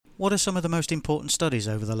What are some of the most important studies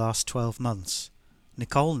over the last 12 months?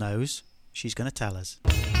 Nicole knows. She's going to tell us.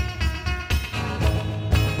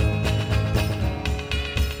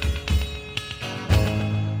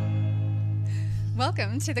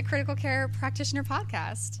 Welcome to the Critical Care Practitioner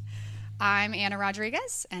Podcast. I'm Anna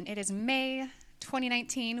Rodriguez, and it is May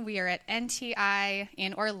 2019. We are at NTI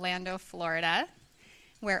in Orlando, Florida,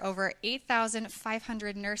 where over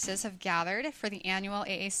 8,500 nurses have gathered for the annual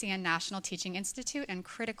AACN National Teaching Institute and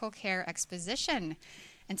Critical Care Exposition.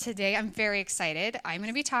 And today I'm very excited. I'm going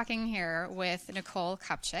to be talking here with Nicole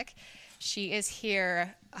Kupchik. She is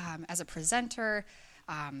here as a presenter.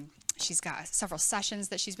 She's got several sessions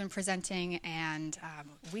that she's been presenting, and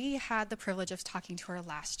we had the privilege of talking to her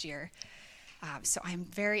last year. So I'm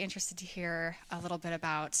very interested to hear a little bit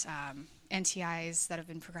about NTIs that have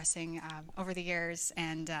been progressing over the years,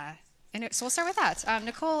 so we'll start with that.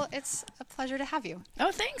 Nicole, it's a pleasure to have you.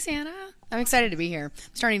 Oh, thanks, Anna. I'm excited to be here.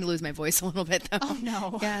 I'm starting to lose my voice a little bit, though. Oh,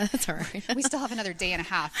 no. Yeah, that's all right. We still have another day and a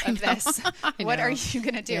half of this. What are you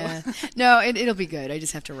going to do? Yeah. No, it'll be good. I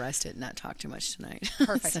just have to rest it and not talk too much tonight.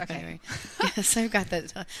 Perfect. So okay. Anyway. Yes, I've got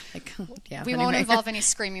that. We won't involve any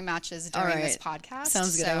screaming matches during this podcast.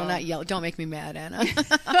 Sounds good. I will not yell. Don't make me mad, Anna.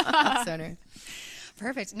 So,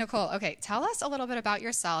 Perfect. Nicole, okay, tell us a little bit about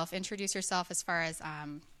yourself. Introduce yourself as far as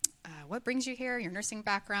what brings you here, your nursing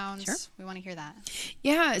background. Sure. We want to hear that.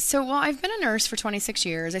 Yeah. So, I've been a nurse for 26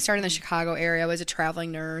 years. I started in the Chicago area. I was a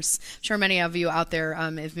traveling nurse. I'm sure many of you out there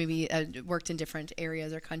have maybe worked in different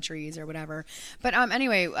areas or countries or whatever. But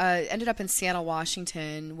anyway, ended up in Seattle,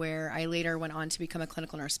 Washington, where I later went on to become a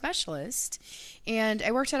clinical nurse specialist. And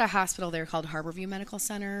I worked at a hospital there called Harborview Medical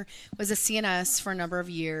Center, was a CNS for a number of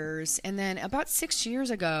years. And then about 6 years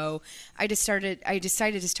ago, I decided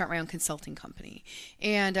to start my own consulting company.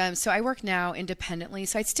 And so I work now independently.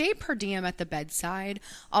 So I stayed per diem at the bedside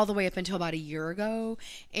all the way up until about a year ago.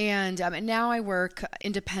 And now I work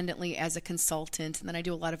independently as a consultant, and then I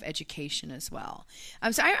do a lot of education as well.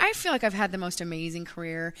 So I feel like I've had the most amazing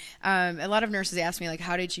career. A lot of nurses ask me, like,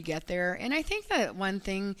 how did you get there? And I think that one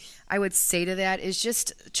thing I would say to that is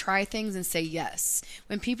just try things and say yes.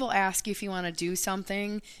 When people ask you if you want to do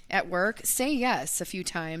something at work, say yes a few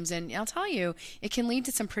times, and I'll tell you, it can lead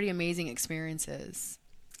to some pretty amazing experiences.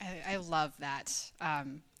 I love that.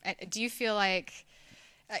 Do you feel like,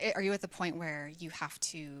 are you at the point where you have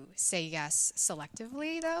to say yes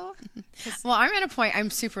selectively, though? Well, I'm at a point, I'm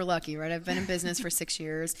super lucky, right? I've been in business for 6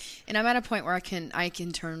 years, and I'm at a point where I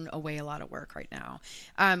can turn away a lot of work right now.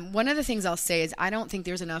 One of the things I'll say is I don't think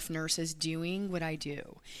there's enough nurses doing what I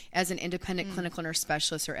do as an independent clinical nurse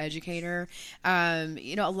specialist or educator. A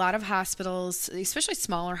lot of hospitals, especially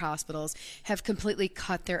smaller hospitals, have completely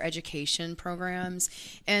cut their education programs.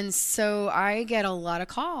 And so I get a lot of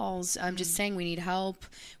calls just saying we need help.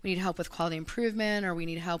 We need help with quality improvement, or we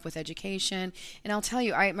need help with education. And I'll tell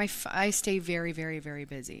you, I stay very, very, very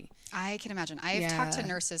busy. I can imagine. I've talked to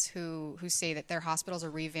nurses who say that their hospitals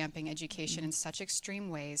are revamping education in such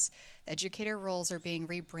extreme ways. The educator roles are being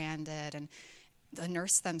rebranded, and the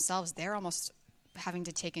nurse themselves, they're almost having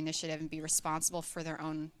to take initiative and be responsible for their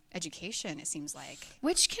own education, it seems like.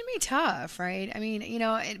 Which can be tough, right? I mean,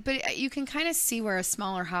 but you can kind of see where a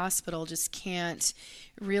smaller hospital just can't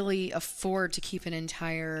really afford to keep an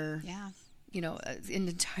entire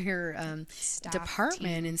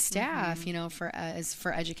department and staff,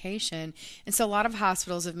 for education. And so a lot of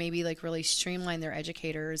hospitals have maybe like really streamlined their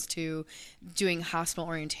educators to doing hospital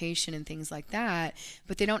orientation and things like that,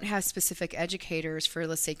 but they don't have specific educators for,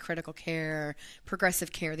 let's say, critical care,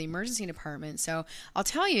 progressive care, the emergency department. So I'll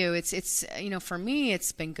tell you, it's for me,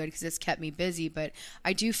 it's been good because it's kept me busy, but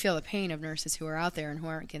I do feel the pain of nurses who are out there and who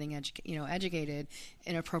aren't getting educated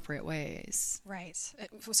in appropriate ways. Right.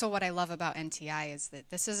 So what I love about NTI is that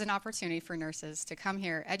this is an opportunity for nurses to come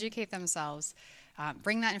here, educate themselves,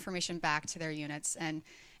 bring that information back to their units. And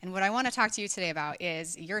what I want to talk to you today about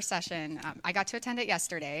is your session. I got to attend it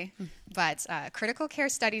yesterday, but Critical Care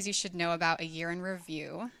Studies You Should Know About, a Year in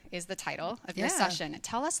Review is the title of your session.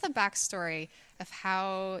 Tell us the backstory of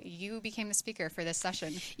how you became the speaker for this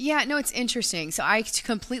session. Yeah, no, it's interesting. So I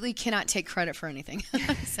completely cannot take credit for anything.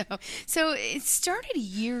 So it started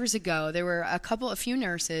years ago. There were a few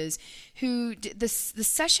nurses who the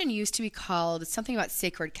session used to be called something about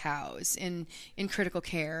sacred cows in critical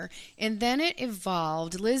care, and then it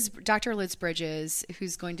evolved. Dr. Liz Bridges,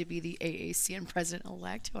 who's going to be the AACN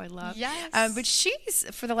president-elect, who I love, yes, but she's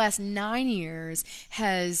for the last 9 years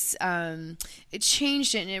has has it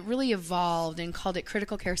changed it, and it really evolved and called it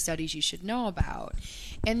Critical Care Studies You Should Know About.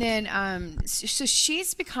 And then, so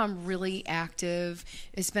she's become really active.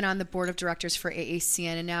 Has been on the board of directors for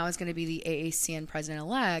AACN, and now is going to be the AACN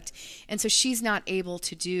president-elect. And so she's not able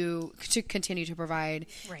to continue to provide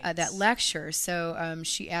that lecture. So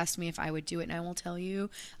she asked me if I would do it, and I will tell you,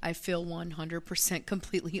 I feel 100%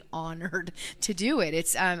 completely honored to do it.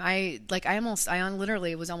 It's I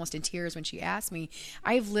literally was almost in tears when she asked me.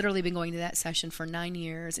 I've literally been going to that session for 9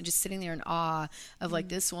 years and just sitting there in awe of like,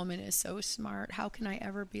 this woman is so smart. How can I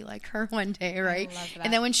ever be like her one day, right? I love that.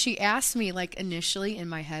 And then when she asked me, like initially in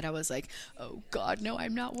my head, I was like, oh God, no,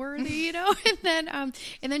 I'm not worthy, you know. And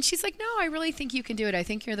then she's like, no, I really think you can do it. I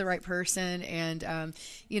think you're the right person. And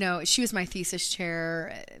you know, she was my thesis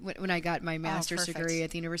chair when I got my master's degree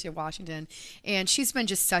at the University of Washington, and she's been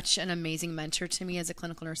just such an amazing mentor to me as a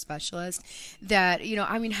clinical nurse specialist that, you know,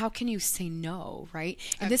 I mean, how can you say no, right?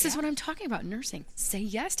 And this is what I'm talking about, nursing. Say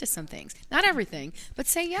yes to some things, not everything, but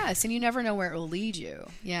say yes, and you never know where it will lead you.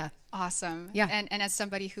 Yeah. Awesome. Yeah. And as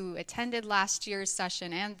somebody who attended last year's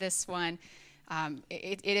session and this one,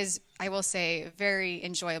 it is, I will say, very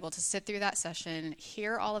enjoyable to sit through that session,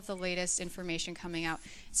 hear all of the latest information coming out.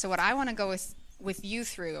 So what I want to go with you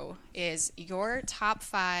through is your top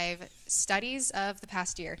 5 studies of the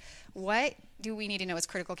past year. What do we need to know as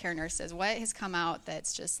critical care nurses? What has come out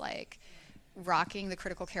that's just like rocking the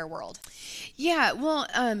critical care world? Yeah, well,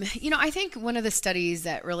 you know, I think one of the studies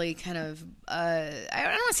that really kind of, I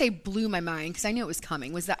don't want to say blew my mind because I knew it was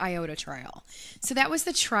coming, was the IOTA trial. So that was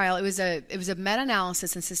the trial. It was a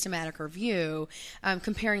meta-analysis and systematic review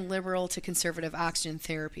comparing liberal to conservative oxygen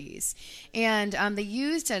therapies. And they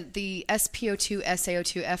used the SpO2,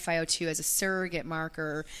 SaO2, FiO2 as a surrogate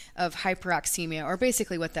marker of hyperoxemia, or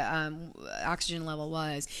basically what the oxygen level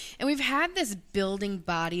was. And we've had this building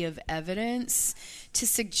body of evidence to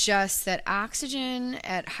suggest that oxygen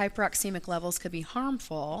at hyperoxemic levels could be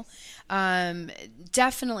harmful,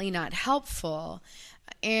 definitely not helpful.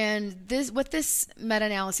 And what this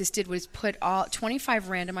meta-analysis did was put all 25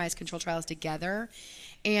 randomized controlled trials together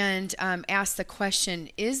and asked the question,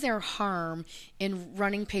 is there harm in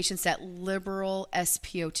running patients at liberal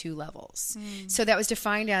SpO2 levels? So that was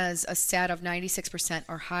defined as a stat of 96%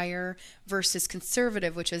 or higher versus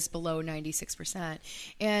conservative, which is below 96%.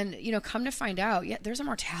 And, you know, come to find out, yeah, there's a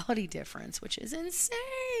mortality difference, which is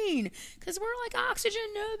insane because we're like, oxygen,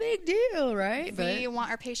 no big deal, right? We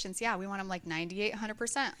want our patients, we want them like 98,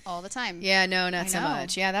 100% all the time. Yeah, no, not so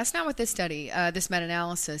much. Yeah, that's not what this study, this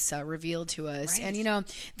meta-analysis revealed to us. Right. And, you know,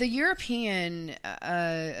 the European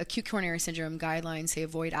acute coronary syndrome guidelines say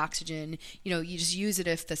avoid oxygen. You know, you just use it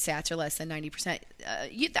if the sats are less than 90%.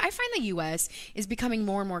 I find the U.S. is becoming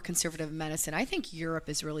more and more conservative in medicine. I think Europe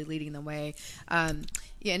is really leading the way.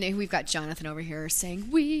 Yeah, and we've got Jonathan over here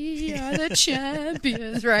saying, we are the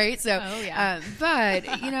champions, right? So,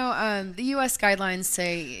 but, you know, the U.S. guidelines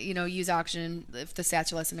say, you know, use oxygen if the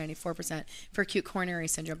sats are less than 94% for acute coronary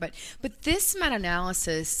syndrome. But this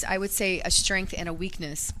meta-analysis, I would say a strength and a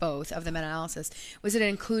weakness, both, of the meta-analysis, was that it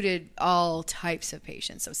included all types of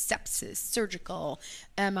patients. So sepsis, surgical,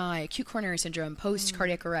 MI, acute coronary syndrome,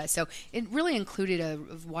 post-cardiac arrest. So it really included a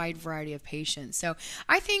wide variety of patients. So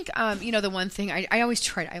I think, you know, the one thing I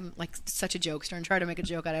always I'm like such a jokester and try to make a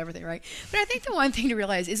joke out of everything, right? But I think the one thing to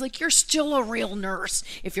realize is like you're still a real nurse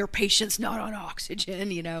if your patient's not on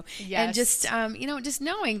oxygen, you know. Yes. And just you know, just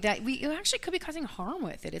knowing that you actually could be causing harm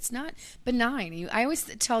with it. It's not benign. I always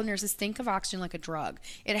tell nurses, think of oxygen like a drug.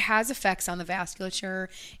 It has effects on the vasculature.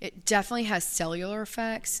 It definitely has cellular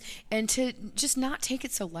effects, and to just not take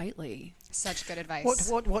it so lightly. Such good advice.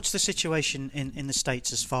 What's the situation in the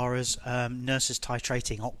States as far as nurses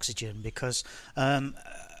titrating oxygen? Because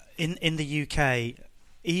in the UK,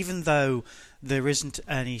 even though there isn't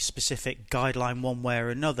any specific guideline one way or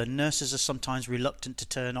another, nurses are sometimes reluctant to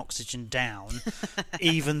turn oxygen down,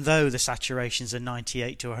 even though the saturations are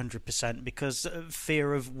 98 to 100%, because of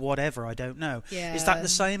fear of whatever, I don't know. Yeah. Is that the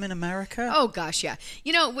same in America? Oh, gosh, yeah.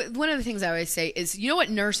 You know, one of the things I always say is, you know what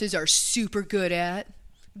nurses are super good at?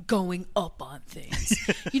 Going up on things.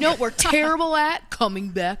 You know what we're terrible at?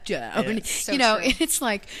 Coming back down. Yeah. So you know, true. it's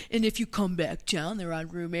like, and if you come back down there on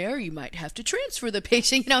room air, you might have to transfer the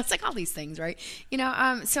patient. You know, it's like all these things, right? You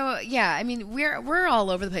know, so yeah, I mean, we're all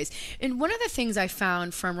over the place. And one of the things I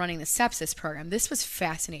found from running the sepsis program, this was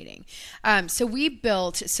fascinating.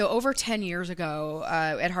 So over 10 years ago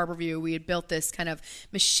at Harborview, we had built this kind of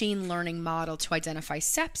machine learning model to identify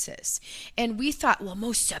sepsis. And we thought, well,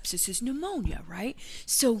 most sepsis is pneumonia, right?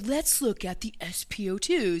 So let's look at the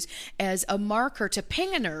SpO2s as a marker to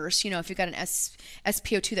ping a nurse. If you've got an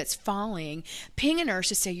SpO2 that's falling, ping a nurse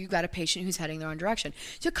to say you've got a patient who's heading the wrong direction.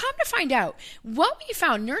 So come to find out, what we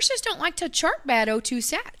found, nurses don't like to chart bad O2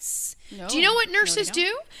 sats. No. Do you know what nurses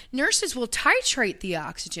do? Nurses will titrate the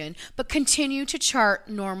oxygen, but continue to chart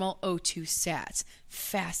normal O2 sats.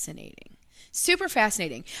 Fascinating. Super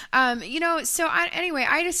fascinating. Anyway,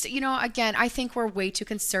 I just, again, I think we're way too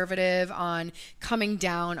conservative on coming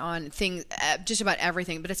down on things, just about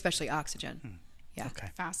everything, but especially oxygen. Yeah. Okay.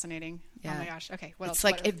 Fascinating. Yeah. Oh my gosh. Okay. What It's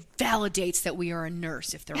else? like it validates that we are a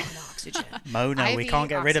nurse if they're on oxygen. Mona, we IV can't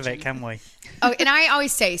get rid of it, oxygen. can we? Oh, and I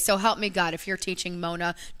always say, so help me God, if you're teaching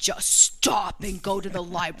Mona, just stop and go to the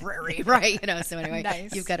library, right? So anyway,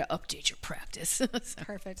 Nice. you've got to update your practice. So.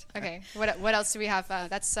 Perfect. Okay. What else do we have?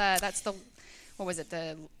 That's the, what was it?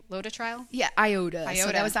 The LOTA trial? Yeah, IOTA. So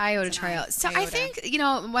IOTA. that was the IOTA It's an trial. I. So I IOTA.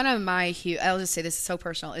 think, one of my I'll just say this is so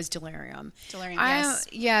personal, is delirium. Delirium, yes.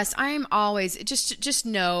 Yes, I'm always, just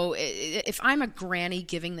know, if I'm a granny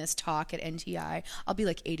giving this talk at NTI, I'll be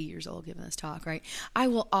like 80 years old giving this talk, right? I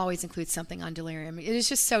will always include something on delirium. It is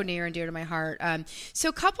just so near and dear to my heart. So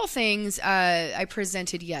a couple things I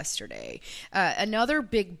presented yesterday. Another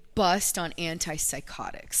big bust on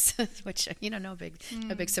antipsychotics, which no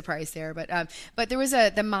big surprise there. But there was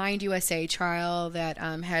the Mind USA trial that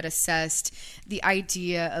had assessed the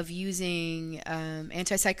idea of using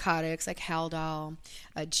antipsychotics like Haldol,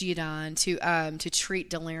 Geodon to treat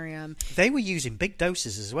delirium. They were using big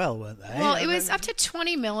doses as well, weren't they? Well, it was up to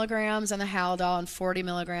 20 milligrams on the Haldol and 40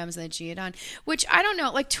 milligrams on the Geodon, which I don't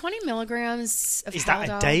know, like 20 milligrams of Is Haldol.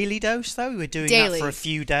 that a daily dose, though? We're doing Daily. that for a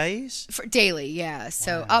few days? For daily, yeah.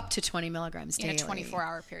 So up to 20 milligrams daily. In a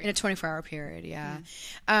 24-hour period. In a 24-hour period, yeah.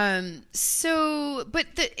 But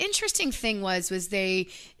the interesting thing was they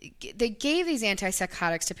gave these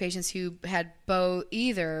antipsychotics to patients who had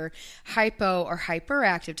either hypo or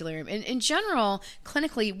hyperactive delirium. In general,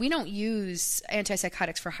 clinically, we don't use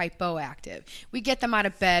antipsychotics for hypoactive. We get them out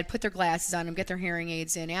of bed, put their glasses on them, get their hearing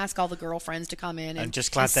aids in, ask all the girlfriends to come in and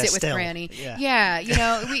just glad they're sit with still. Granny. Yeah.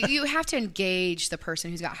 You have to engage the person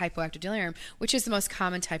who's got hypoactive delirium, which is the most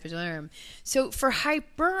common type of delirium. So for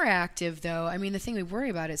hyperactive, though, the thing we worry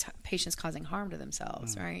about is patients causing harm to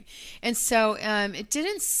themselves, right? And so it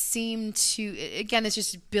didn't seem to, again, it's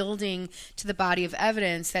just building to the body of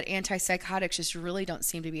evidence that antipsychotics just really don't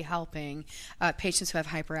seem to be helping patients who have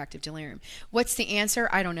hyperactive delirium. What's the answer?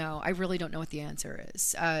 I don't know. I really don't know what the answer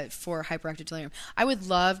is for hyperactive delirium. I would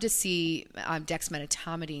love to see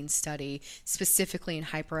dexmedetomidine study specifically in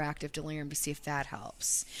hyperactive delirium to see if that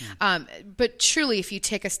helps. But truly, if you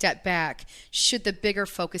take a step back, should the bigger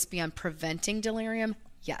focus be on preventing delirium?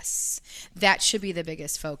 Yes, that should be the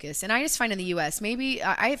biggest focus. And I just find in the U.S., maybe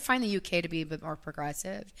I find the U.K. to be a bit more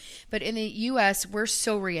progressive, but in the U.S., we're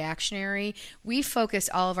so reactionary. We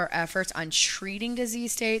focus all of our efforts on treating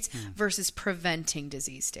disease states versus preventing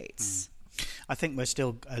disease states. I think we're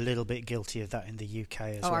still a little bit guilty of that in the UK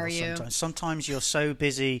as well. Are you? Sometimes you're so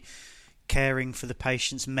busy caring for the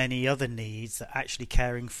patient's many other needs that actually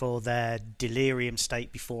caring for their delirium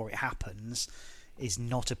state before it happens is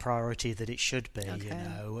not a priority that it should be.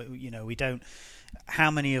 Okay. We don't.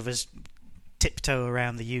 How many of us tiptoe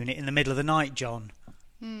around the unit in the middle of the night, John?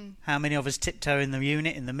 How many of us tiptoe in the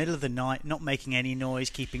unit in the middle of the night, not making any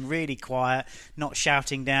noise, keeping really quiet, not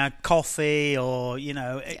shouting down coffee or,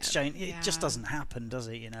 exchange? It just doesn't happen, does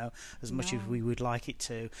it, as much as we would like it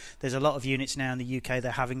to. There's a lot of units now in the UK,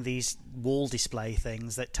 they're having these wall display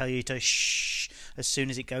things that tell you to shh as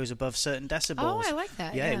soon as it goes above certain decibels. Oh, I like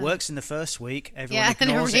that. Yeah, it works in the first week. Everyone and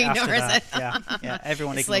ignores it after ignores that. it. Yeah,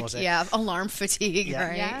 everyone it's ignores like, it. alarm fatigue, Yeah.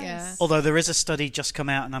 right? Yes. Yeah. Although there is a study just come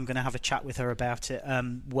out, and I'm going to have a chat with her about it,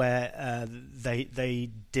 where they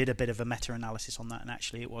did a bit of a meta-analysis on that, and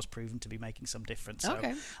actually it was proven to be making some difference. So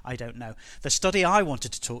Okay. I don't know. The study I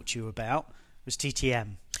wanted to talk to you about was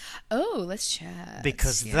TTM. Oh, let's chat.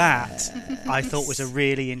 Because that I thought was a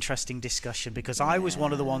really interesting discussion, because I was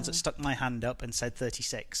one of the ones that stuck my hand up and said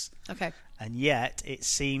 36. Okay. And yet it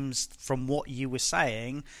seems from what you were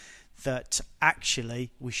saying that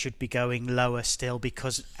actually we should be going lower still,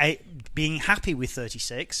 because being happy with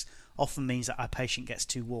 36 often means that our patient gets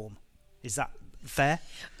too warm. Is that fair?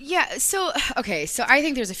 Yeah. So I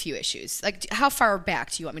think there's a few issues. Like, how far back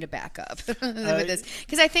do you want me to back up with this?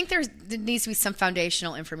 Because I think there needs to be some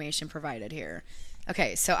foundational information provided here.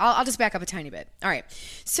 Okay, so I'll just back up a tiny bit. All right.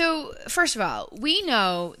 So first of all, we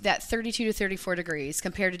know that 32 to 34 degrees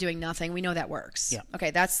compared to doing nothing, we know that works. Yeah.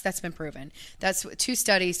 Okay, that's been proven. That's 2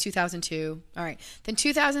 studies, 2002. All right. Then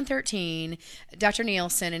 2013, Dr.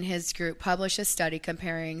 Nielsen and his group published a study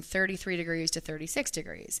comparing 33 degrees to 36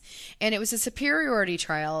 degrees. And it was a superiority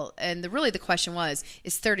trial, and really the question was,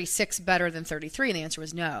 is 36 better than 33? And the answer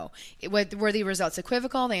was no. Were the results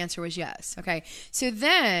equivocal? The answer was yes. Okay. So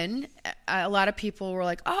then a lot of people were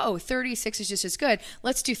like, oh, 36 is just as good.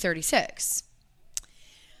 Let's do 36.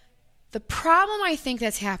 The problem I think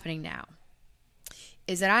that's happening now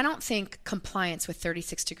is that I don't think compliance with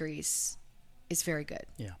 36 degrees is very good.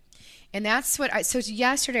 Yeah. And that's what so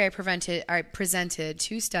yesterday I presented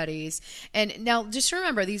 2 studies. And now just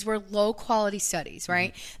remember, these were low quality studies,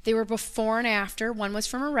 right? Mm-hmm. They were before and after. One was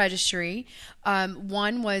from a registry.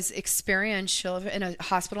 One was experiential in a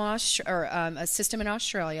hospital or a system in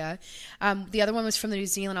Australia. The other one was from the New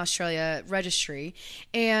Zealand, Australia registry.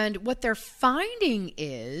 And what they're finding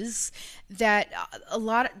is that a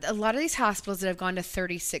lot of these hospitals that have gone to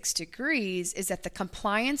 36 degrees is that the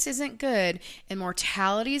compliance isn't good and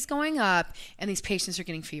mortality is going up and these patients are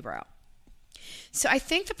getting febrile. So I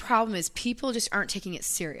think the problem is people just aren't taking it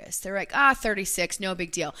serious. They're like, 36, no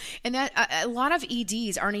big deal. And that a lot of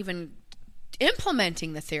EDs aren't even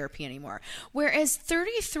implementing the therapy anymore. Whereas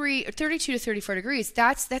 32 to 34 degrees,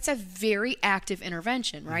 that's a very active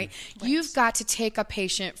intervention, right? Mm-hmm. Right. You've got to take a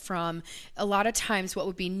patient from a lot of times what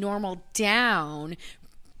would be normal down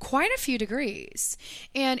quite a few degrees.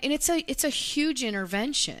 And it's a huge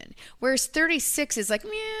intervention. Whereas 36 is like,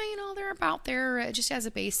 they're about there just as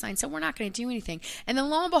a baseline, so we're not going to do anything. And then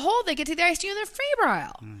lo and behold, they get to the ICU and they're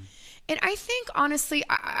febrile. Mm. And I think, honestly,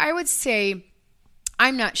 I would say,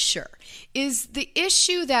 I'm not sure. Is the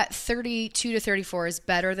issue that 32 to 34 is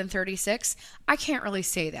better than 36? I can't really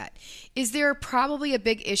say that. Is there probably a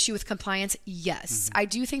big issue with compliance? Yes. Mm-hmm. I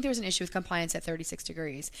do think there's an issue with compliance at 36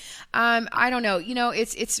 degrees. I don't know.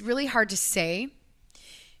 It's really hard to say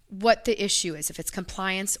what the issue is, if it's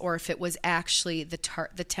compliance or if it was actually the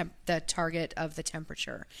target of the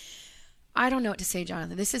temperature. I don't know what to say,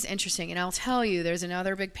 Jonathan. This is interesting, and I'll tell you, there's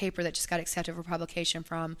another big paper that just got accepted for publication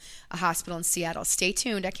from a hospital in Seattle. Stay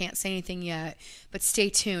tuned. I can't say anything yet, but stay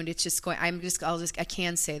tuned. It's just going. I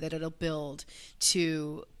can say that it'll build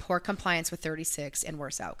to poor compliance with 36 and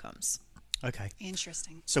worse outcomes. Okay.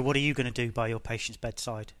 Interesting. So what are you going to do by your patient's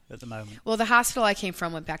bedside at the moment? Well, the hospital I came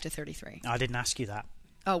from went back to 33. I didn't ask you that.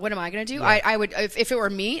 Oh, what am I going to do? Yeah. I would, if it were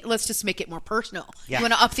me, let's just make it more personal. Yeah. You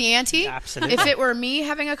want to up the ante? Absolutely. If it were me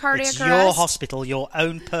having a cardiac arrest. It's your hospital, your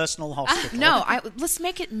own personal hospital. No, let's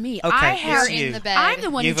make it me. Okay, you're in the bed. I'm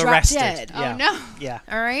the one You've who dropped arrested. dead. Yeah. Oh, no. Yeah.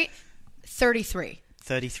 All right. 33.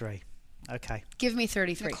 33. Okay. Give me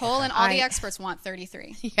 33. Nicole and all the experts want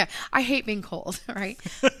 33. Yeah, I hate being cold, right?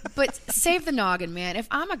 But save the noggin, man. If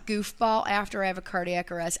I'm a goofball after I have a cardiac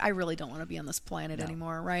arrest, I really don't want to be on this planet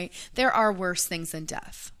anymore, right? There are worse things than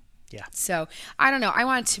death. Yeah. So, I don't know. I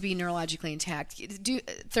want it to be neurologically intact. Do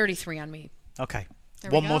 33 on me. Okay.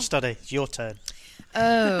 One more study. It's your turn.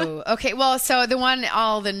 Oh, okay. Well, so the one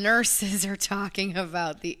all the nurses are talking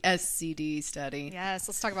about, the SCD study. Yes,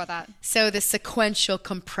 let's talk about that. So the sequential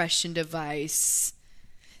compression device.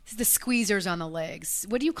 The squeezers on the legs.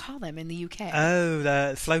 What do you call them in the UK? Oh,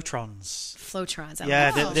 the flotrons. Flotrons.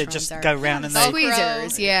 They just go around and they...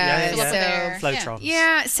 Squeezers, yeah. So, flotrons.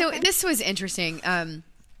 Yeah, so this was interesting.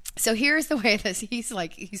 So here's the way this he's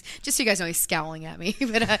just so you guys know, he's scowling at me,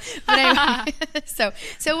 but anyway, so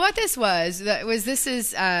what this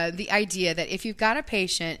is the idea that if you've got a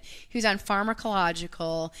patient who's on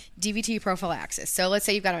pharmacological DVT prophylaxis, so let's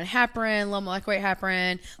say you've got on heparin, low molecular weight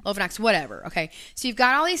heparin, Lovenox, whatever, okay, so you've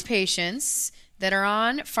got all these patients that are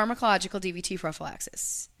on pharmacological DVT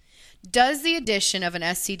prophylaxis. Does the addition of an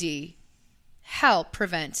SCD help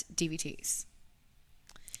prevent DVTs?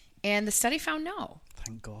 And the study found no.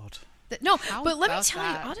 Thank God. No, but let me tell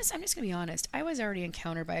you, I'm just going to be honest. I was already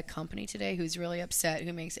encountered by a company today who's really upset,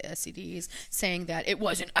 who makes SCDs, saying that it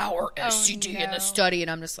wasn't our SCD in the study,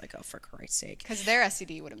 and I'm just like, oh, for Christ's sake. Because their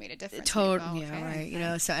SCD would have made a difference. Totally, yeah, right. You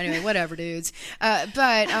know, so anyway, whatever, dudes.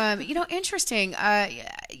 But interesting.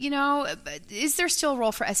 Is there still a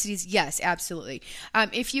role for SCDs? Yes, absolutely.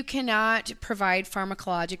 If you cannot provide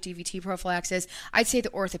pharmacologic DVT prophylaxis, I'd say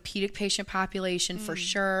the orthopedic patient population for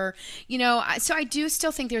sure. So I do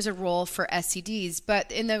still think there's a role for SCDs,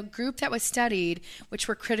 but in the group that was studied, which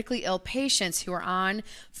were critically ill patients who were on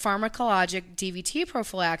pharmacologic DVT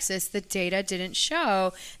prophylaxis, the data didn't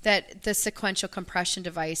show that the sequential compression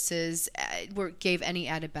devices gave any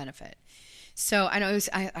added benefit. So I know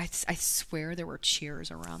I swear there were cheers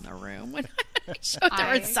around the room when Showed the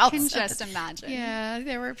I results. can just imagine. Yeah,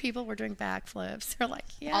 there were people were doing backflips. They're like,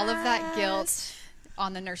 yeah. All of that guilt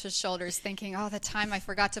on the nurse's shoulders, thinking, "Oh, the time I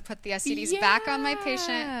forgot to put the STDs back on my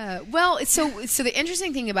patient." Well, so the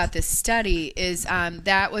interesting thing about this study is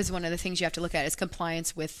that was one of the things you have to look at is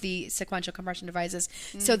compliance with the sequential compression devices.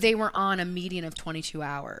 So they were on a median of 22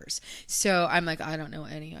 hours. So I'm like, I don't know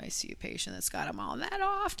any ICU patient that's got them on that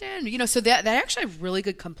often. So that actually have really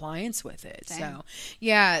good compliance with it. Dang. So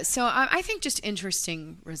yeah, so I think just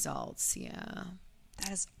interesting results. Yeah.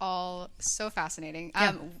 That is all so fascinating.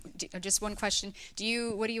 Yeah. Just one question: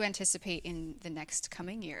 what do you anticipate in the next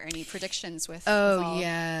coming year? Any predictions with? Oh,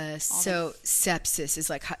 yes. So sepsis is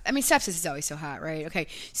like hot. I mean, sepsis is always so hot, right? Okay.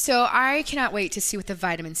 So I cannot wait to see what the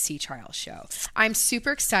vitamin C trials show. I'm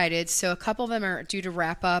super excited. So a couple of them are due to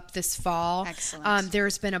wrap up this fall. Excellent.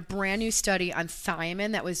 There's been a brand new study on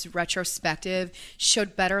thiamine that was retrospective,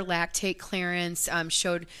 showed better lactate clearance,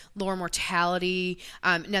 showed lower mortality.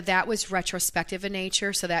 Now that was retrospective in nature.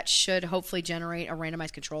 So that should hopefully generate a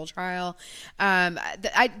randomized control trial.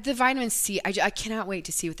 The vitamin C, I cannot wait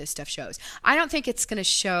to see what this stuff shows. I don't think it's going to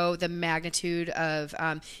show the magnitude of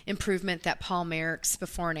improvement that Paul Merrick's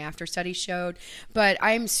before and after study showed, but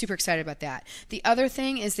I'm super excited about that. The other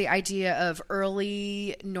thing is the idea of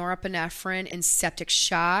early norepinephrine in septic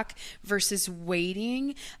shock versus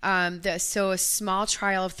waiting. So a small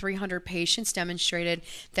trial of 300 patients demonstrated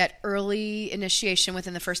that early initiation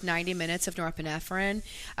within the first 90 minutes of norepinephrine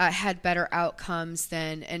had better outcomes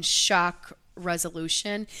and shock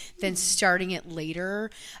resolution than starting it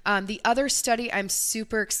later. The other study I'm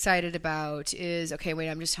super excited about is, I'm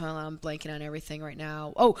blanking on everything right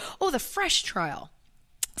now. Oh, the FRESH trial.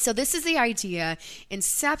 So this is the idea in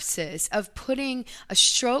sepsis of putting a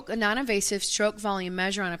non-invasive stroke volume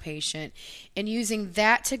measure on a patient and using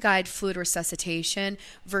that to guide fluid resuscitation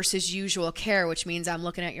versus usual care, which means I'm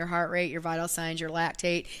looking at your heart rate, your vital signs, your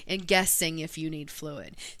lactate, and guessing if you need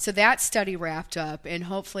fluid. So that study wrapped up, and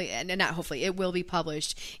it will be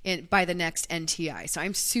published by the next NTI. So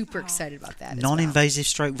I'm super excited about that. Non-invasive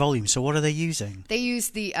stroke volume. So what are they using? They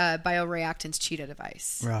use the bioreactance cheetah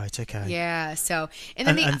device. Right. Okay. Yeah. So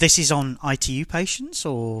and this is on ITU patients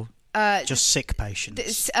or just sick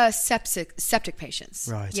patients? Septic patients.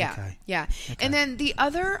 Right. Yeah. Okay. Yeah. Okay. And then the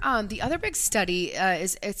other big study I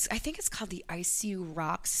think it's called the ICU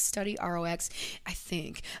ROX study, ROX, I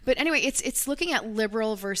think. But anyway, it's looking at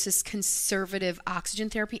liberal versus conservative oxygen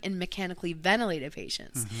therapy in mechanically ventilated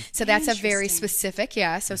patients. Mm-hmm. So that's a very specific,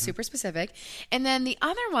 super specific. And then the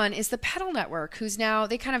other one is the Pedal Network, who's now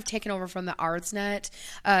they kind of taken over from the ARDSnet,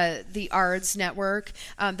 the ARDS network.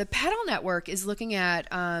 The Pedal Network is looking at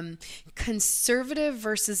conservative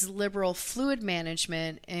versus liberal fluid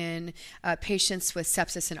management in patients with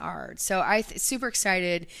sepsis and ARDS. So I'm super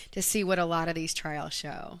excited to see what a lot of these trials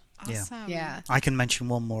show. Awesome. Yeah. I can mention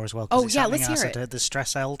one more as well. Let's hear it. The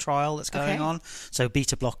Stress-L trial that's going on. So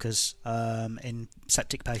beta blockers in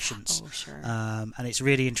septic patients. Oh, sure. And it's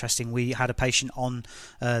really interesting. We had a patient on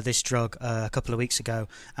this drug a couple of weeks ago,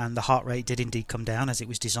 and the heart rate did indeed come down as it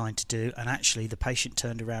was designed to do. And actually, the patient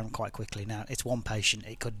turned around quite quickly. Now, it's one patient.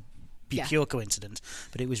 It could be pure coincidence,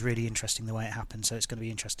 but it was really interesting the way it happened. So it's going to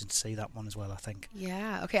be interesting to see that one as well, I think.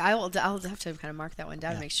 Yeah. Okay. I'll have to kind of mark that one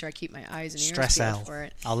down and make sure I keep my eyes and ears Stress-L. for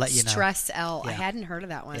it. I'll let you know. Stress-L. Yeah. I hadn't heard of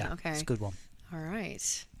that one. Yeah, okay. It's a good one. All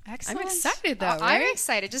right. Excellent. I'm excited, though. Right? I'm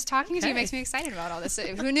excited. Just talking to you makes me excited about all this.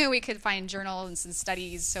 Who knew we could find journals and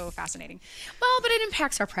studies so fascinating? Well, but it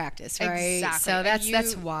impacts our practice, right? Exactly. So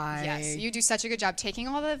that's why. Yes, you do such a good job taking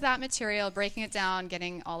all of that material, breaking it down,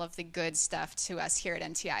 getting all of the good stuff to us here at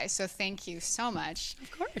NTI. So thank you so much. Of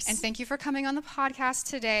course. And thank you for coming on the podcast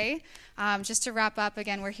today. Just to wrap up,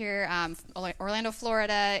 again, we're here, Orlando,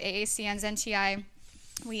 Florida, AACN's NTI.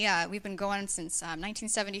 We've been going since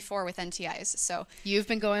 1974 with NTIs. So you've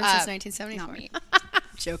been going since 1974. Not me.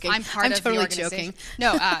 Joking. I'm part of totally the organization.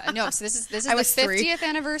 joking. No. So this is the 50th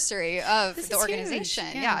anniversary of the organization.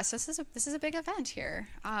 Huge. Yeah. So this is a big event here,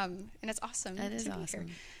 and it's awesome. That is to be awesome. Here.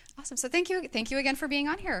 Awesome. So thank you again for being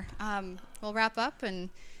on here. We'll wrap up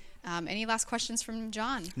and. Any last questions from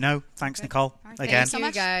John? No, thanks, Okay. Nicole. All right. Again, Thank you so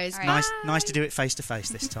much. guys. All right. nice to do it face to face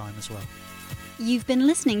this time as well. You've been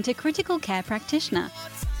listening to Critical Care Practitioner.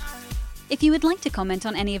 If you would like to comment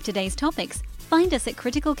on any of today's topics, find us at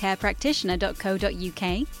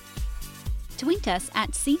criticalcarepractitioner.co.uk, tweet us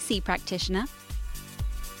at ccpractitioner,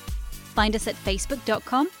 find us at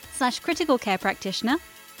facebook.com/criticalcarepractitioner,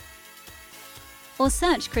 or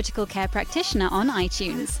search Critical Care Practitioner on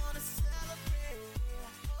iTunes.